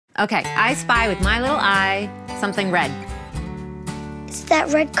Okay, I spy with my little eye something red. Is that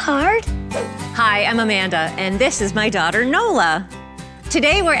red card? Hi, I'm Amanda, and this is my daughter, Nola.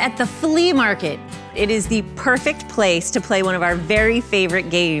 Today we're at the flea market. It is the perfect place to play one of our very favorite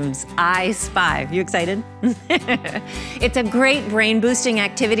games, I Spy. You excited? It's a great brain-boosting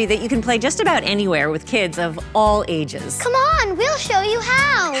activity that you can play just about anywhere with kids of all ages. Come on, we'll show you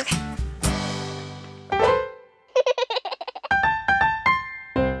how. Okay.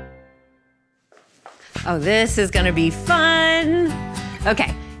 Oh, this is gonna be fun.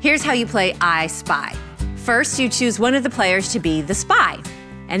 Okay, here's how you play I Spy. First, you choose one of the players to be the spy.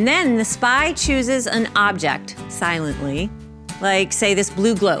 And then the spy chooses an object silently, like say this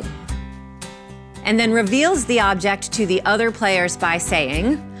blue globe, and then reveals the object to the other players by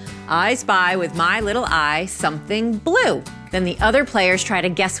saying, I spy with my little eye something blue. Then the other players try to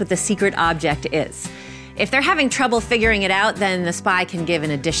guess what the secret object is. If they're having trouble figuring it out, then the spy can give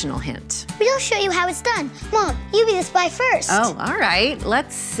an additional hint. We'll show you how it's done. Mom, you be the spy first. Oh, all right,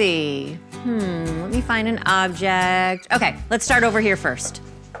 let's see. Let me find an object. Okay, let's start over here first.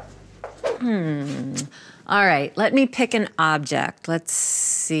 All right, let me pick an object. Let's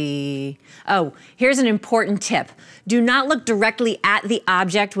see. Oh, here's an important tip. Do not look directly at the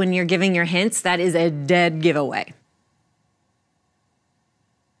object when you're giving your hints. That is a dead giveaway.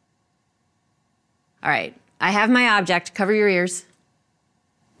 All right, I have my object. Cover your ears.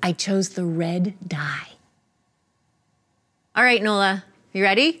 I chose the red dye. All right, Nola, you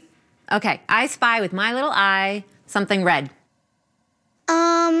ready? Okay, I spy with my little eye something red.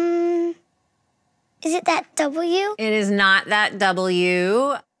 Is it that W? It is not that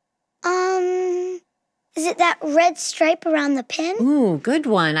W. Is it that red stripe around the pin? Ooh, good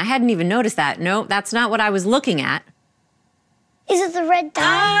one. I hadn't even noticed that. No, that's not what I was looking at. Is it the red dye?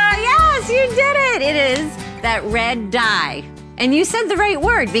 Ah, yes, you did it. It is that red dye. And you said the right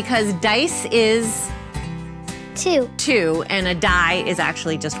word because dice is 2, and a die is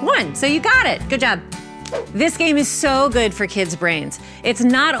actually just 1. So you got it. Good job. This game is so good for kids' brains. It's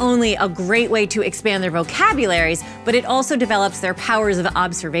not only a great way to expand their vocabularies, but it also develops their powers of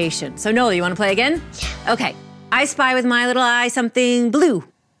observation. So Nola, you want to play again? Yeah. Okay. I spy with my little eye something blue.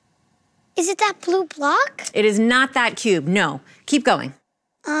 Is it that blue block? It is not that cube, no. Keep going.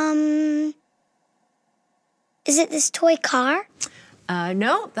 Is it this toy car?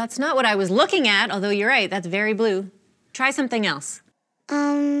 No, that's not what I was looking at, although you're right, that's very blue. Try something else.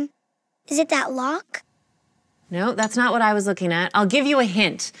 Is it that lock? No, that's not what I was looking at. I'll give you a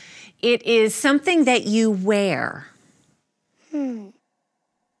hint. It is something that you wear.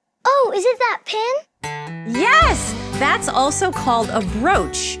 Oh, is it that pin? Yes, that's also called a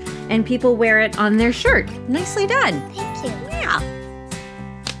brooch, and people wear it on their shirt. Nicely done. Thank you. Yeah.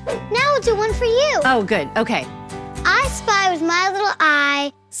 Now we'll do one for you. Oh, good, okay. I spy with my little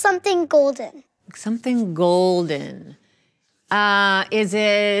eye something golden. Something golden. Is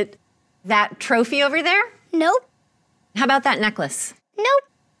it that trophy over there? Nope. How about that necklace? Nope.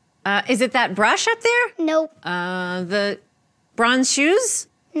 Is it that brush up there? Nope. The bronze shoes?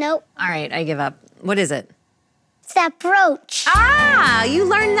 Nope. All right, I give up. What is it? It's that brooch. Ah, you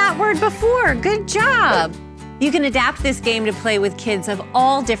learned that word before. Good job. You can adapt this game to play with kids of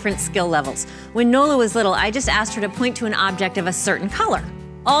all different skill levels. When Nola was little, I just asked her to point to an object of a certain color.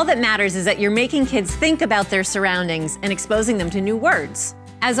 All that matters is that you're making kids think about their surroundings and exposing them to new words.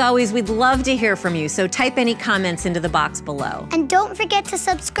 As always, we'd love to hear from you, so type any comments into the box below. And don't forget to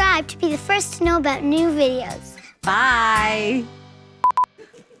subscribe to be the first to know about new videos. Bye.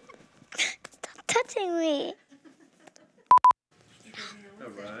 Stop touching me. All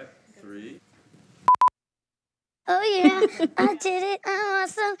right, 3. Oh yeah, I did it, I'm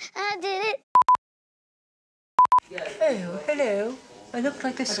awesome, I did it. Oh, hello. I look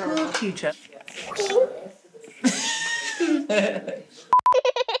like a school teacher.